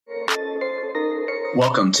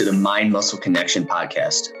Welcome to the Mind Muscle Connection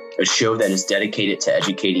podcast, a show that is dedicated to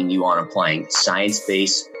educating you on applying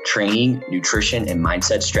science-based training, nutrition, and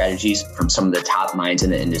mindset strategies from some of the top minds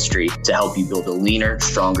in the industry to help you build a leaner,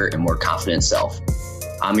 stronger, and more confident self.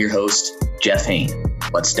 I'm your host, Jeff Hain.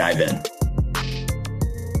 Let's dive in.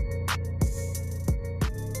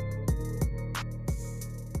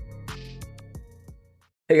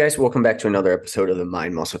 Hey guys, welcome back to another episode of the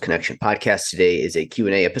Mind Muscle Connection podcast. Today is a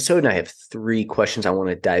Q&A episode, and I have 3 questions I want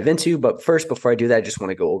to dive into. But first, before I do that, I just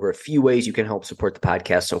want to go over a few ways you can help support the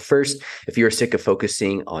podcast. So first, if you're sick of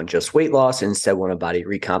focusing on just weight loss and instead want a body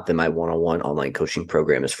recomp, then my one-on-one online coaching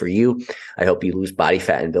program is for you. I help you lose body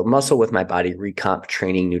fat and build muscle with my body recomp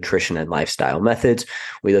training, nutrition, and lifestyle methods.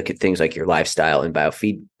 We look at things like your lifestyle and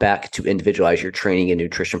biofeedback to individualize your training and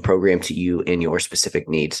nutrition program to you and your specific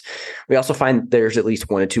needs. We also find there's at least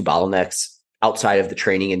 1 or 2 bottlenecks outside of the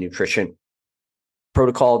training and nutrition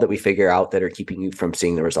protocol that we figure out that are keeping you from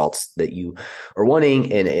seeing the results that you are wanting.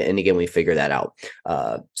 And again, we figure that out.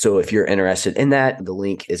 So if you're interested in that, the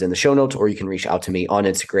link is in the show notes, or you can reach out to me on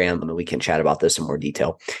Instagram and we can chat about this in more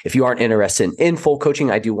detail. If you aren't interested in full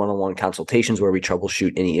coaching, I do one-on-one consultations where we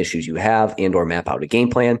troubleshoot any issues you have and or map out a game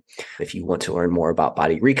plan. If you want to learn more about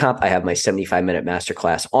body recomp, I have my 75-minute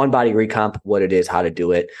masterclass on body recomp, what it is, how to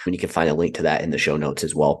do it. And you can find a link to that in the show notes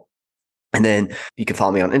as well. And then you can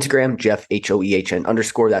follow me on Instagram, Jeff,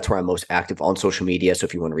 HOEHN_. That's where I'm most active on social media. So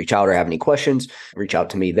if you want to reach out or have any questions, reach out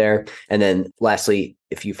to me there. And then lastly,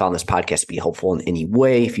 if you found this podcast to be helpful in any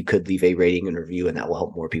way, if you could leave a rating and review, and that will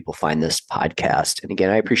help more people find this podcast. And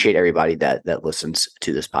again, I appreciate everybody that listens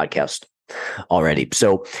to this podcast already.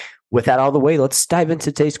 So with that out of the way, let's dive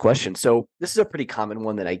into today's question. So this is a pretty common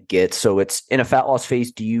one that I get. So it's, in a fat loss phase,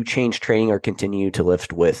 do you change training or continue to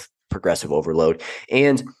lift with progressive overload?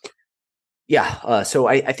 And so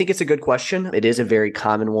I think it's a good question. It is a very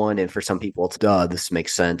common one. And for some people, it's, this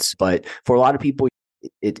makes sense. But for a lot of people,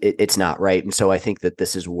 it's not, right? And so I think that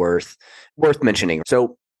this is worth mentioning.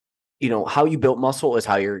 So, how you built muscle is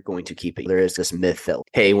how you're going to keep it. There is this myth that,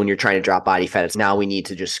 hey, when you're trying to drop body fat, it's now we need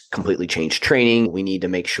to just completely change training. We need to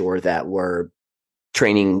make sure that we're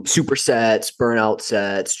training supersets, burnout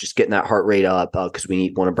sets, just getting that heart rate up because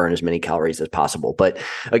we want to burn as many calories as possible. But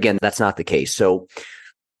again, that's not the case. So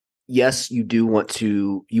yes, you want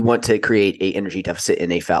to create a energy deficit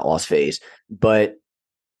in a fat loss phase, but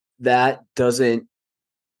that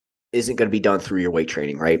isn't going to be done through your weight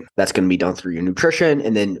training, right? That's going to be done through your nutrition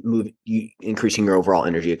and then increasing your overall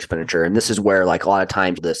energy expenditure. And this is where like a lot of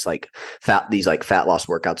times these fat loss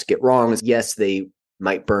workouts get wrong. Yes, they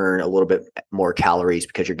might burn a little bit more calories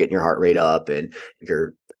because you're getting your heart rate up and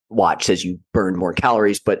your watch says you burn more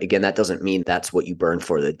calories. But again, that doesn't mean that's what you burn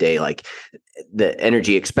for the day. Like the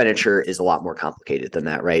energy expenditure is a lot more complicated than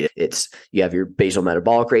that, right? You have your basal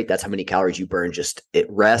metabolic rate. That's how many calories you burn just at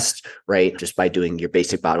rest, right? Just by doing your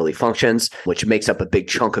basic bodily functions, which makes up a big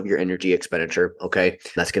chunk of your energy expenditure. Okay.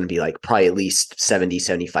 That's going to be like probably at least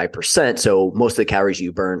 70-75%. So most of the calories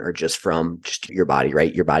you burn are just from just your body,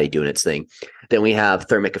 right? Your body doing its thing. Then we have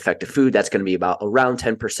thermic effective food. That's going to be about around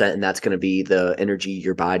 10%. And that's going to be the energy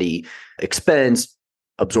your body expends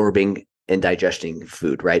absorbing and digesting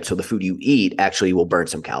food, right? So the food you eat actually will burn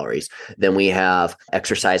some calories. Then we have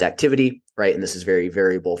exercise activity, right? And this is very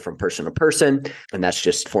variable from person to person, and that's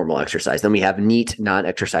just formal exercise. Then we have NEAT,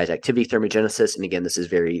 non-exercise activity thermogenesis. And again, this is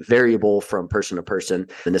very variable from person to person.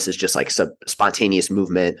 And this is just like spontaneous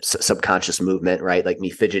movement, subconscious movement, right? Like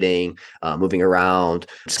me fidgeting, moving around,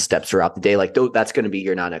 steps throughout the day. Like that's going to be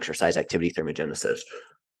your non-exercise activity thermogenesis.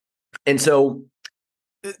 And so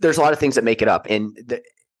there's a lot of things that make it up. And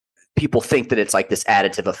people think that it's like this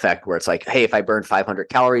additive effect where it's like, hey, if I burn 500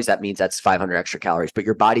 calories, that means that's 500 extra calories, but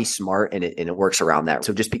your body's smart and it works around that.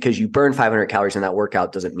 So just because you burn 500 calories in that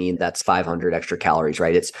workout doesn't mean that's 500 extra calories,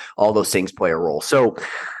 right? It's all those things play a role. So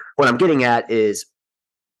what I'm getting at is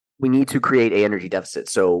we need to create an energy deficit.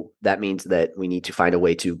 So that means that we need to find a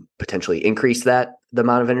way to potentially increase the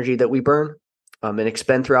amount of energy that we burn and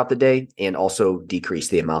expend throughout the day, and also decrease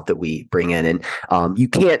the amount that we bring in. And you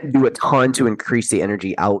can't do a ton to increase the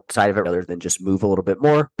energy outside of it rather than just move a little bit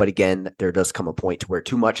more. But again, there does come a point to where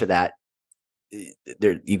too much of that,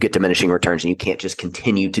 you get diminishing returns and you can't just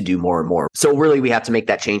continue to do more and more. So really we have to make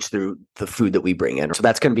that change through the food that we bring in. So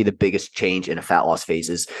that's going to be the biggest change in a fat loss phase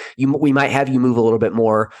is we might have you move a little bit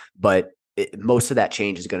more, but most of that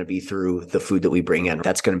change is going to be through the food that we bring in.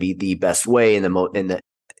 That's going to be the best way and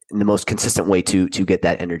the most consistent way to get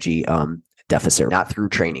that energy deficit, not through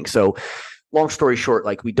training. So long story short,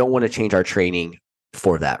 like we don't want to change our training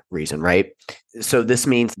for that reason, right? So this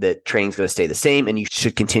means that training's going to stay the same and you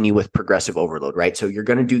should continue with progressive overload, right? So you're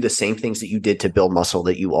going to do the same things that you did to build muscle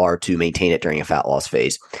that you are to maintain it during a fat loss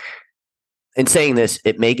phase. In saying this,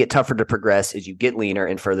 it may get tougher to progress as you get leaner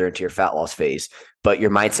and further into your fat loss phase, but your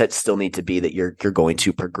mindset still need to be that you're going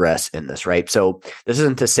to progress in this, right? So this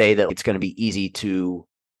isn't to say that it's going to be easy to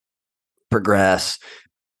progress.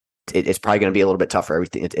 It's probably going to be a little bit tougher.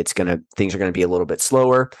 Everything things are going to be a little bit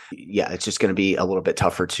slower. Yeah, it's just going to be a little bit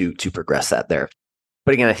tougher to progress that there.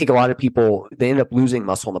 But again, I think a lot of people, they end up losing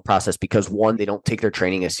muscle in the process because one, they don't take their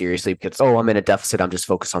training as seriously because, I'm in a deficit. I'm just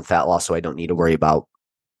focused on fat loss, so I don't need to worry about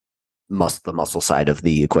the muscle side of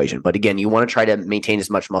the equation. But again, you want to try to maintain as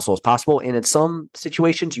much muscle as possible. And in some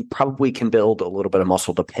situations, you probably can build a little bit of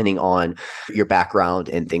muscle depending on your background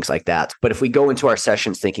and things like that. But if we go into our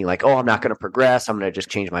sessions thinking like, I'm not going to progress, I'm going to just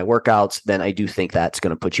change my workouts, then I do think that's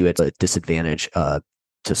going to put you at a disadvantage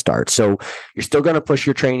to start. So you're still going to push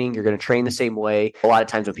your training. You're going to train the same way. A lot of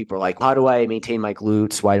times when people are like, how do I maintain my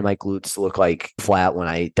glutes? Why do my glutes look like flat when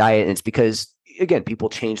I diet? And it's because, again, people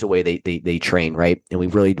change the way they train, right? And we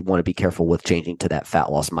really want to be careful with changing to that fat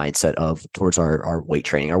loss mindset towards our weight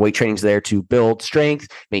training. Our weight training is there to build strength,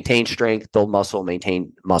 maintain strength, build muscle,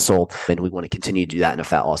 maintain muscle. And we want to continue to do that in a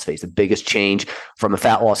fat loss phase. The biggest change from a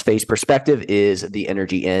fat loss phase perspective is the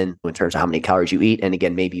energy in terms of how many calories you eat. And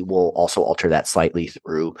again, maybe we'll also alter that slightly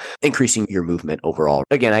through increasing your movement overall.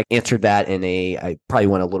 Again, I answered that I probably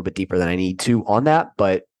went a little bit deeper than I need to on that,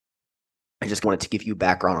 but I just wanted to give you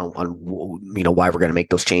background on why we're going to make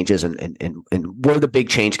those changes and where the big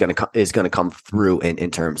change is going to come through in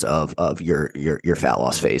terms of your fat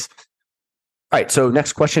loss phase. All right. So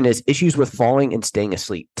next question is issues with falling and staying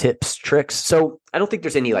asleep, tips, tricks. So I don't think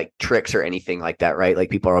there's any like tricks or anything like that, right? Like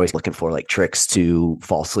people are always looking for like tricks to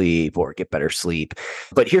fall asleep or get better sleep.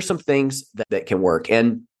 But here's some things that can work.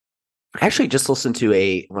 And I actually just listened to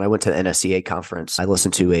when I went to the NSCA conference, I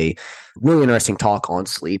listened to a really interesting talk on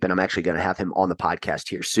sleep, and I'm actually going to have him on the podcast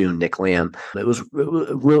here soon, Nick Lamb. It was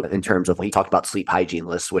real in terms of when he talked about sleep hygiene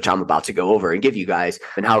lists, which I'm about to go over and give you guys,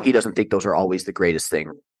 and how he doesn't think those are always the greatest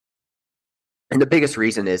thing. And the biggest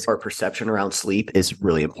reason is our perception around sleep is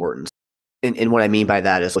really important. And what I mean by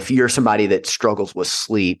that is if you're somebody that struggles with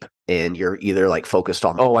sleep and you're either like focused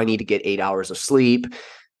on, I need to get 8 hours of sleep,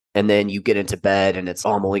 and then you get into bed and it's,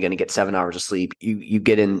 I'm only going to get 7 hours of sleep. You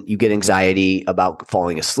get anxiety about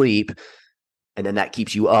falling asleep, and then that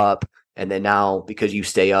keeps you up. And then now, because you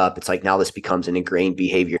stay up, it's like now this becomes an ingrained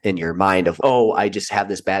behavior in your mind of, I just have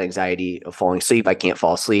this bad anxiety of falling asleep. I can't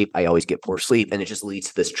fall asleep. I always get poor sleep. And it just leads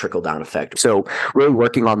to this trickle down effect. So really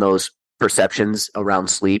working on those perceptions around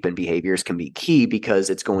sleep and behaviors can be key because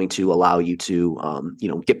it's going to allow you to,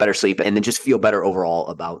 get better sleep and then just feel better overall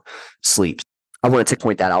about sleep. I wanted to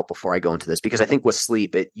point that out before I go into this because I think with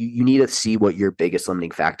sleep, you need to see what your biggest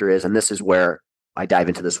limiting factor is. And this is where I dive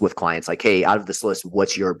into this with clients like, hey, out of this list,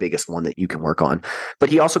 what's your biggest one that you can work on? But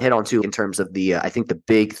he also hit on too in terms of I think the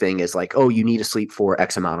big thing is like, you need to sleep for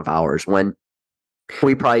X amount of hours when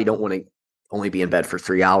we probably don't want to only be in bed for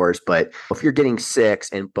 3 hours. But if you're getting 6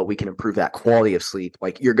 but we can improve that quality of sleep,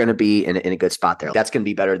 like you're going to be in a good spot there. That's going to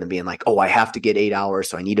be better than being like, I have to get 8 hours.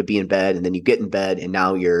 So I need to be in bed. And then you get in bed and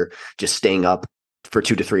now you're just staying up for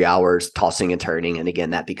 2 to 3 hours, tossing and turning. And again,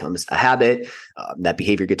 that becomes a habit. That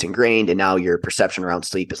behavior gets ingrained. And now your perception around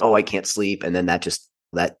sleep is, I can't sleep. And then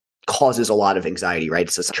that causes a lot of anxiety, right?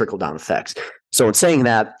 It's just trickle down effects. So in saying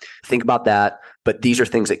that, think about that. But these are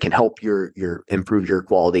things that can help your improve your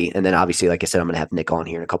quality. And then obviously, like I said, I'm going to have Nick on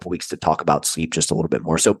here in a couple of weeks to talk about sleep just a little bit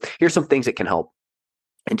more. So here's some things that can help.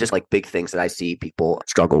 And just like big things that I see people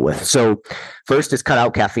struggle with. So first is cut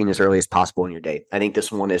out caffeine as early as possible in your day. I think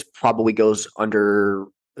this one probably goes under,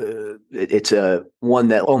 it's a one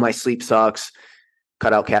that, my sleep sucks.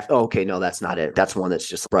 Cut out caffeine. Okay, no, that's not it. That's one that's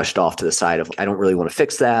just brushed off to the side of, I don't really want to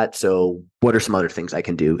fix that. So what are some other things I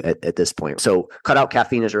can do at this point? So cut out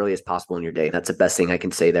caffeine as early as possible in your day. That's the best thing I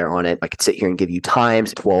can say there on it. I could sit here and give you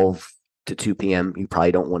times, 12 to 2 p.m. You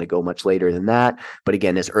probably don't want to go much later than that. But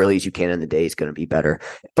again, as early as you can in the day is going to be better.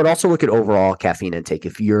 But also look at overall caffeine intake.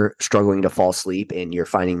 If you're struggling to fall asleep and you're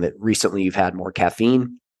finding that recently you've had more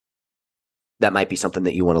caffeine, that might be something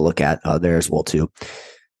that you want to look at there as well too.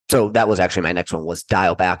 So that was actually my next one was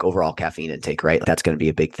dial back overall caffeine intake, right? That's going to be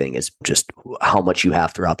a big thing is just how much you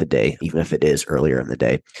have throughout the day, even if it is earlier in the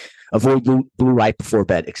day. Avoid blue light before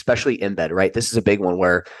bed, especially in bed, right? This is a big one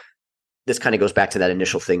where this kind of goes back to that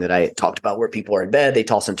initial thing that I talked about where people are in bed, they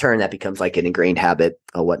toss and turn, that becomes like an ingrained habit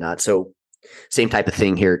or whatnot. So same type of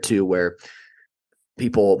thing here too, where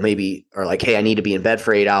people maybe are like, hey, I need to be in bed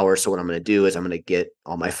for 8 hours. So what I'm going to do is I'm going to get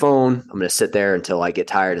on my phone. I'm going to sit there until I get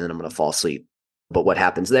tired and then I'm going to fall asleep. But what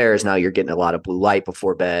happens there is now you're getting a lot of blue light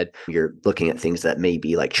before bed. You're looking at things that may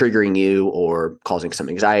be like triggering you or causing some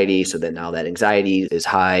anxiety. So then now that anxiety is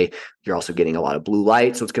high, you're also getting a lot of blue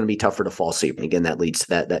light. So it's going to be tougher to fall asleep. And again, that leads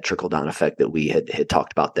to that trickle down effect that we had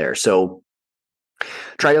talked about there. So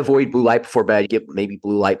try to avoid blue light before bed. Get maybe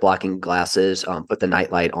blue light blocking glasses. Put the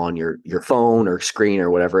night light on your phone or screen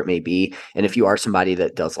or whatever it may be. And if you are somebody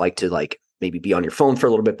that does like to maybe be on your phone for a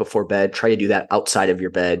little bit before bed, try to do that outside of your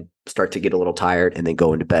bed. Start to get a little tired and then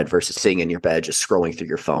go into bed versus sitting in your bed just scrolling through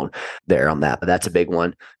your phone there on that. But that's a big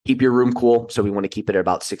one. Keep your room cool. So we want to keep it at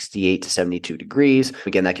about 68 to 72 degrees.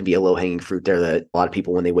 Again, that can be a low hanging fruit there that a lot of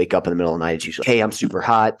people, when they wake up in the middle of the night, it's usually, hey, I'm super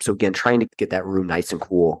hot. So again, trying to get that room nice and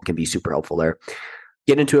cool can be super helpful there.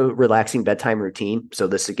 Get into a relaxing bedtime routine. So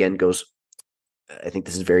this again goes, I think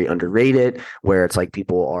this is very underrated, where it's like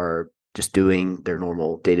people are just doing their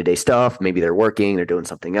normal day-to-day stuff. Maybe they're working, they're doing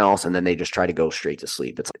something else, and then they just try to go straight to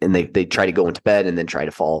sleep. And they try to go into bed and then try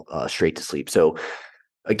to fall straight to sleep. So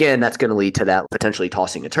again, that's going to lead to that potentially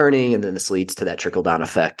tossing and turning, and then this leads to that trickle-down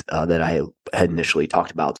effect that I had initially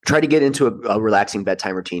talked about. Try to get into a relaxing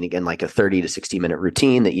bedtime routine, again, like a 30 to 60-minute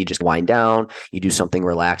routine that you just wind down, you do something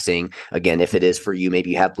relaxing. Again, if it is for you,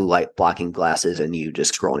 maybe you have blue light blocking glasses and you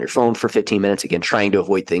just scroll on your phone for 15 minutes, again, trying to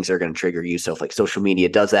avoid things that are going to trigger you. So if like social media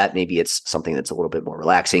does that, maybe it's something that's a little bit more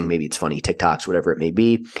relaxing, maybe it's funny TikToks, whatever it may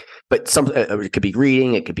be. But it could be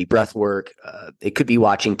reading, it could be breath work, it could be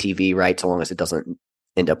watching TV, right? So long as it doesn't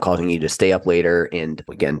end up causing you to stay up later. And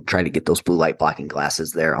again, try to get those blue light blocking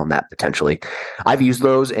glasses there on that potentially. I've used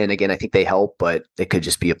those, and again, I think they help, but it could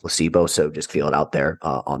just be a placebo. So just feel it out there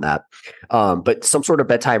on that. But some sort of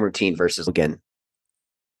bedtime routine versus, again,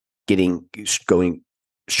 going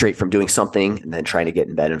straight from doing something and then trying to get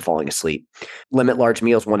in bed and falling asleep. Limit large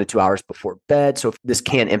meals 1 to 2 hours before bed. So if this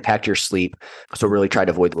can impact your sleep, so really try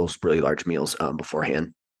to avoid those really large meals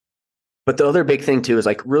beforehand. But the other big thing too is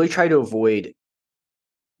like really try to avoid,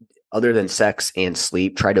 other than sex and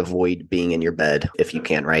sleep, try to avoid being in your bed if you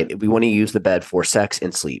can, right? We want to use the bed for sex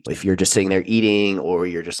and sleep. If you're just sitting there eating, or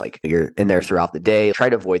you're just like, you're in there throughout the day, try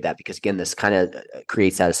to avoid that, because again, this kind of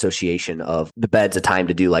creates that association of the bed's a time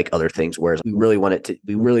to do like other things. Whereas we really want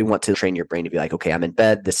to train your brain to be like, okay, I'm in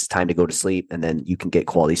bed, this is time to go to sleep. And then you can get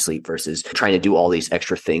quality sleep versus trying to do all these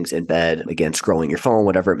extra things in bed, again, scrolling your phone,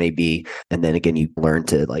 whatever it may be. And then again, you learn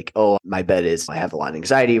to like, oh, my bed I have a lot of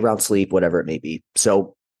anxiety around sleep, whatever it may be.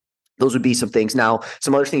 So those would be some things. Now,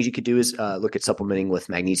 some other things you could do is look at supplementing with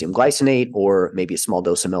magnesium glycinate, or maybe a small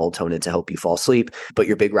dose of melatonin to help you fall asleep. But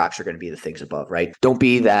your big rocks are going to be the things above, right? Don't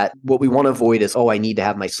be that. What we want to avoid is, oh, I need to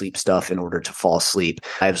have my sleep stuff in order to fall asleep.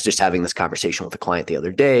 I was just having this conversation with a client the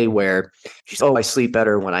other day where she's, oh, I sleep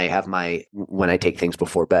better when I take things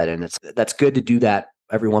before bed. And that's good to do that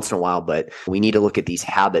every once in a while, but we need to look at these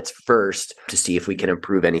habits first to see if we can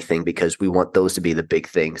improve anything, because we want those to be the big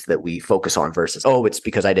things that we focus on versus, oh, it's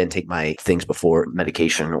because I didn't take my things before,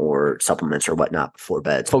 medication or supplements or whatnot before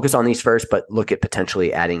bed. Focus on these first, but look at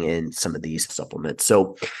potentially adding in some of these supplements.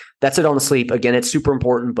 So that's it on the sleep. Again, it's super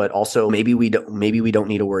important, but also maybe we don't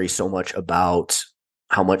need to worry so much about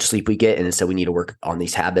how much sleep we get. And instead we need to work on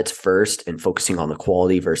these habits first and focusing on the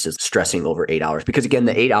quality versus stressing over 8 hours. Because again,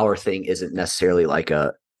 the 8 hour thing isn't necessarily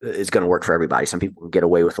is going to work for everybody. Some people can get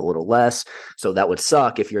away with a little less. So that would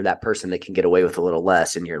suck if you're that person that can get away with a little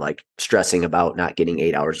less and you're like stressing about not getting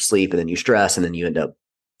 8 hours of sleep, and then you stress and then you end up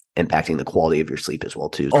impacting the quality of your sleep as well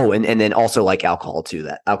too. Oh, and then also like alcohol too.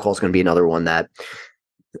 That alcohol is going to be another one that,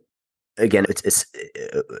 again,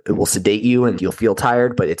 it will sedate you and you'll feel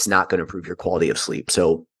tired, but it's not going to improve your quality of sleep.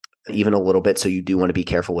 So even a little bit. So you do want to be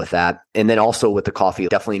careful with that. And then also with the coffee,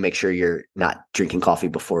 definitely make sure you're not drinking coffee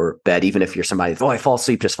before bed. Even if you're somebody, I fall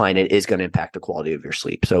asleep just fine, it is going to impact the quality of your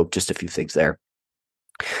sleep. So just a few things there.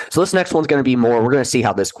 So this next one's going to be more, we're going to see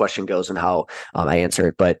how this question goes and how I answer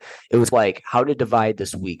it. But it was like how to divide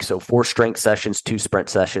this week. So 4 strength sessions, 2 sprint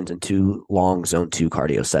sessions, and 2 long zone 2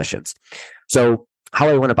 cardio sessions. So how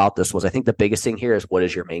I went about this was, I think the biggest thing here is, what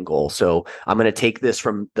is your main goal? So I'm going to take this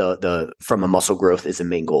from from a muscle growth is a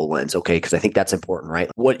main goal lens. Okay. Cause I think that's important, right?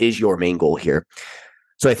 What is your main goal here?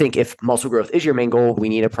 So I think if muscle growth is your main goal, we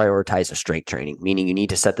need to prioritize a strength training, meaning you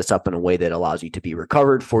need to set this up in a way that allows you to be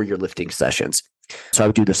recovered for your lifting sessions. So I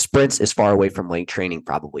would do the sprints as far away from length training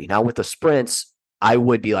probably. Now with the sprints, I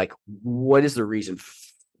would be like, what is the reason for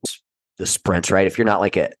the sprints, right? If you're not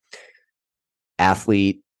like an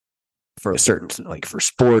athlete for a certain, like for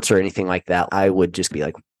sports or anything like that, I would just be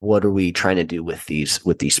like, what are we trying to do with these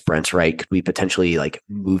sprints, right? Could we potentially like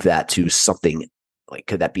move that to something, like,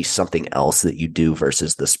 could that be something else that you do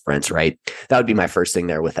versus the sprints, right? That would be my first thing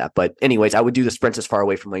there with that. But anyways, I would do the sprints as far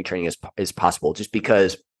away from length training as possible, just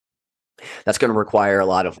because That's going to require a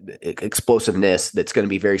lot of explosiveness. That's going to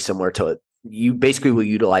be very similar to it. You basically will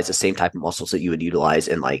utilize the same type of muscles that you would utilize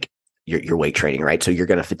in like your weight training, right? So you're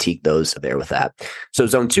going to fatigue those there with that. So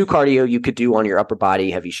zone 2 cardio you could do on your upper body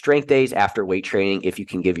heavy strength days after weight training if you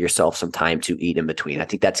can give yourself some time to eat in between. I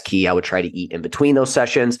think that's key. I would try to eat in between those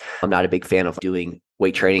sessions. I'm not a big fan of doing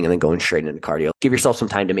weight training and then going straight into cardio. Give yourself some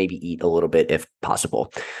time to maybe eat a little bit if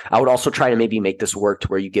possible. I would also try to maybe make this work to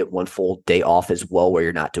where you get one full day off as well where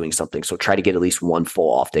you're not doing something. So try to get at least one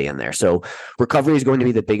full off day in there. So recovery is going to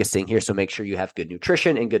be the biggest thing here. So make sure you have good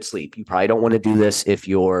nutrition and good sleep. You probably don't want to do this if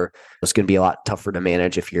it's going to be a lot tougher to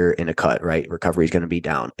manage if you're in a cut, right? Recovery is going to be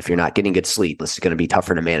down. If you're not getting good sleep, this is going to be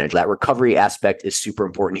tougher to manage. That recovery aspect is super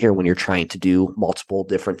important here when you're trying to do multiple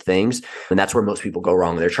different things. And that's where most people go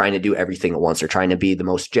wrong. They're trying to do everything at once. They're trying to be the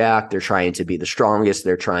most jacked. They're trying to be the strongest.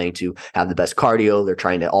 They're trying to have the best cardio. They're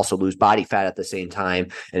trying to also lose body fat at the same time.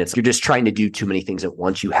 And you're just trying to do too many things at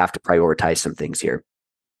once. You have to prioritize some things here.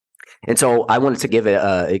 And so I wanted to give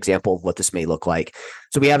an example of what this may look like.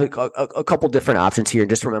 So we have a couple different options here.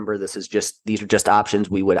 Just remember, these are just options.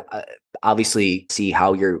 We would obviously see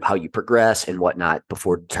how you progress and whatnot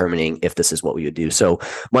before determining if this is what we would do. So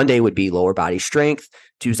Monday would be lower body strength.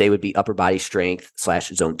 Tuesday would be upper body strength /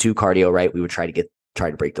 zone 2 cardio, right? We would try to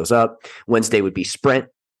break those up. Wednesday would be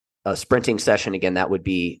a sprinting session. Again, that would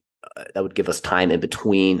give us time in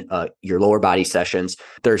between your lower body sessions.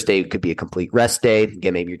 Thursday could be a complete rest day.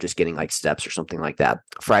 Again, maybe you're just getting like steps or something like that.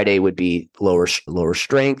 Friday would be lower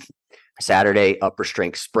strength. Saturday, upper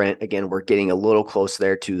strength sprint. Again, we're getting a little close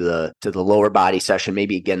there to the lower body session.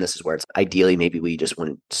 Maybe again, this is where it's ideally maybe we just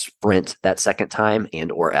wouldn't sprint that second time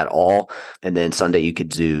and or at all. And then Sunday you could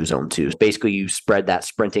do zone 2. Basically, you spread that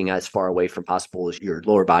sprinting as far away from possible as your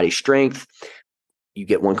lower body strength. You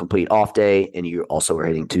get one complete off day and you also are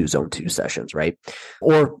hitting 2 zone 2 sessions, right?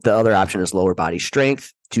 Or the other option is lower body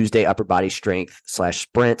strength. Tuesday, upper body strength /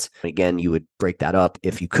 sprint. Again, you would break that up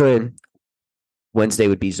if you could. Wednesday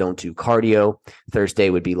would be zone 2 cardio. Thursday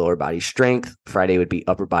would be lower body strength. Friday would be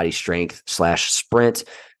upper body strength / sprint.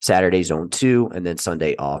 Saturday, zone 2, and then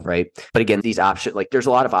Sunday off, right? But again, these options, like there's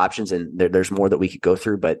a lot of options and there's more that we could go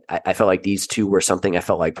through, but I felt like these two were something I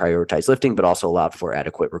felt like prioritized lifting, but also allowed for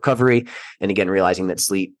adequate recovery. And again, realizing that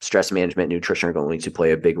sleep, stress management, nutrition are going to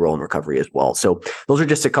play a big role in recovery as well. So those are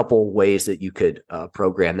just a couple ways that you could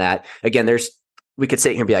program that. Again, we could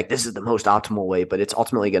sit here and be like, this is the most optimal way, but it's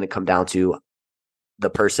ultimately going to come down to the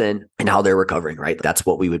person and how they're recovering, right? That's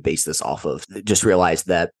what we would base this off of. Just realize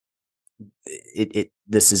that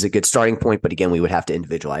this is a good starting point, but again, we would have to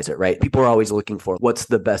individualize it, right? People are always looking for what's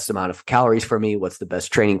the best amount of calories for me? What's the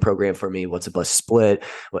best training program for me? What's the best split?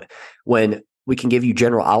 When we can give you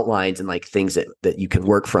general outlines and like things that you can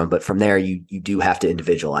work from, but from there you do have to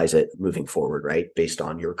individualize it moving forward, right? Based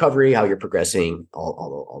on your recovery, how you're progressing,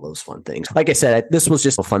 all those fun things. Like I said, this was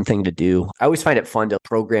just a fun thing to do. I always find it fun to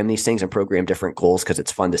program these things and program different goals because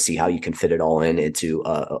it's fun to see how you can fit it all into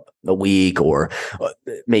a week, or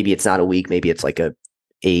maybe it's not a week, maybe it's like a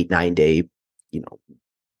 8-9 day,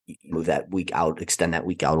 move that week out, extend that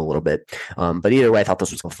week out a little bit. But either way, I thought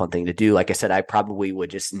this was a fun thing to do. Like I said, I probably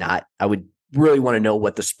would I would really want to know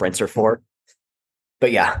what the sprints are for.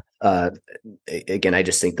 But yeah, again, I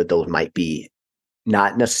just think that those might be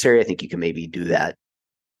not necessary. I think you can maybe do that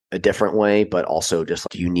a different way, but also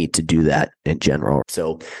just you need to do that in general.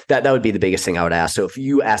 So that would be the biggest thing I would ask. So if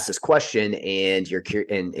you ask this question and you're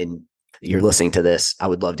and you're listening to this, I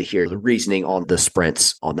would love to hear the reasoning on the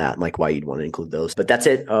sprints on that, like why you'd want to include those. But that's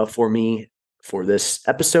it for me for this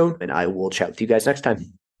episode, and I will chat with you guys next time.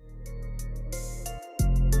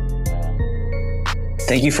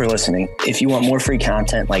 Thank you for listening. If you want more free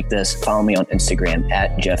content like this, follow me on Instagram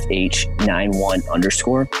at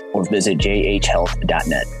JeffH91_ or visit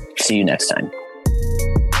jhhealth.net. See you next time.